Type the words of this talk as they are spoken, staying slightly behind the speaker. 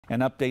An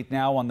update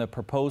now on the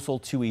proposal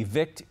to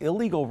evict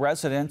illegal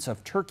residents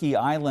of Turkey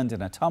Island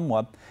in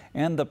Ottumwa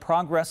and the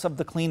progress of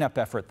the cleanup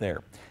effort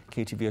there.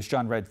 KTVO's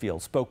John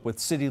Redfield spoke with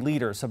city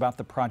leaders about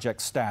the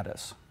project's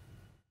status.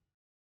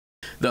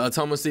 The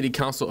Ottumwa City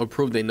Council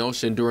approved a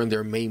motion during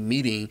their May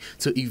meeting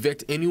to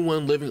evict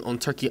anyone living on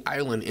Turkey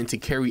Island and to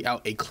carry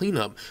out a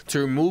cleanup to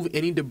remove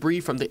any debris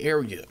from the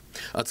area.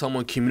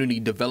 Ottumwa Community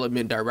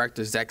Development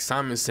Director Zach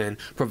Simonson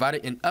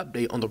provided an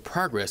update on the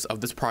progress of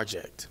this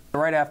project.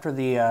 Right after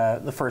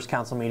the first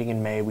council meeting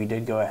in May, we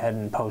did go ahead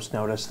and post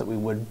notice that we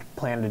would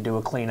plan to do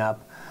a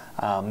cleanup.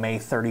 May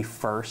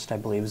 31st, I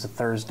believe, is a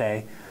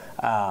Thursday.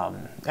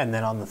 And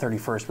then on the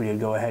 31st, we did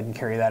go ahead and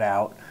carry that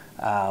out.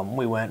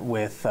 We went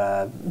with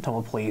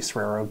Ottumwa Police,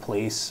 Railroad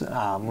Police. We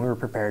were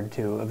prepared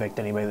to evict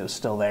anybody that was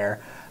still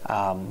there.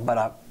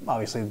 But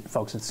obviously,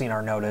 folks had seen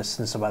our notice,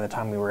 and so by the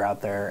time we were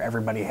out there,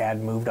 everybody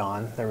had moved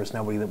on. There was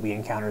nobody that we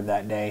encountered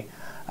that day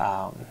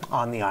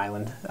on the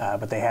island,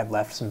 but they had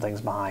left some things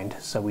behind.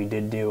 So we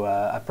did do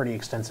a pretty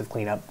extensive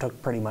cleanup.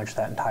 Took pretty much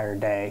that entire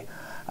day.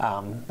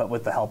 But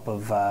with the help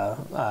of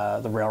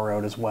the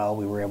railroad as well,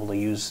 we were able to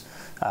use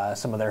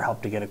some of their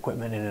help to get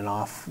equipment in and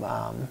off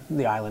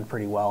the island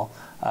pretty well.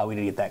 We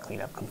did get that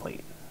cleanup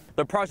complete.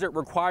 The project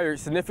required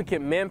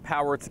significant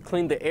manpower to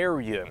clean the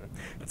area,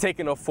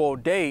 taking a full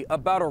day,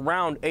 about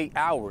around 8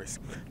 hours.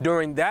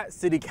 During that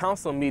city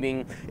council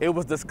meeting, it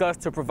was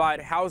discussed to provide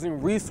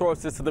housing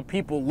resources to the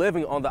people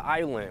living on the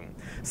island.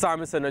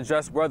 Simonson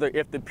addressed whether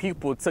if the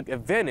people took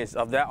advantage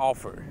of that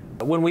offer.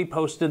 When we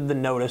posted the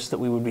notice that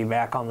we would be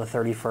back on the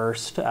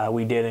 31st,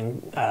 we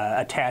did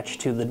attach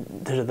to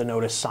the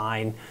notice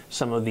sign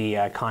some of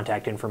the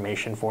contact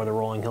information for the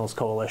Rolling Hills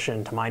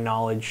Coalition. To my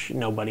knowledge,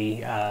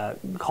 nobody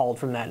called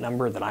from that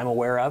number that I'm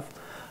aware of.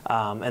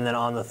 And then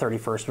on the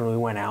 31st, when we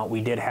went out, we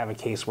did have a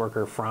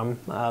caseworker from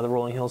the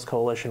Rolling Hills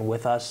Coalition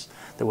with us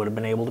that would have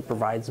been able to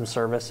provide some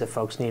service if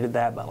folks needed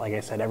that. But like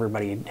I said,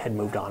 everybody had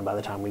moved on by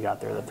the time we got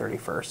there the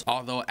 31st.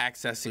 Although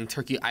accessing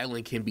Turkey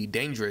Island can be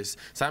dangerous,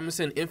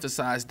 Simonson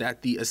emphasized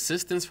that the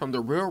assistance from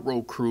the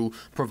railroad crew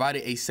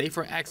provided a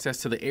safer access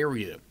to the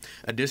area.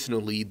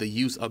 Additionally, the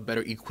use of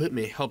better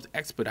equipment helped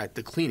expedite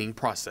the cleaning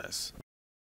process.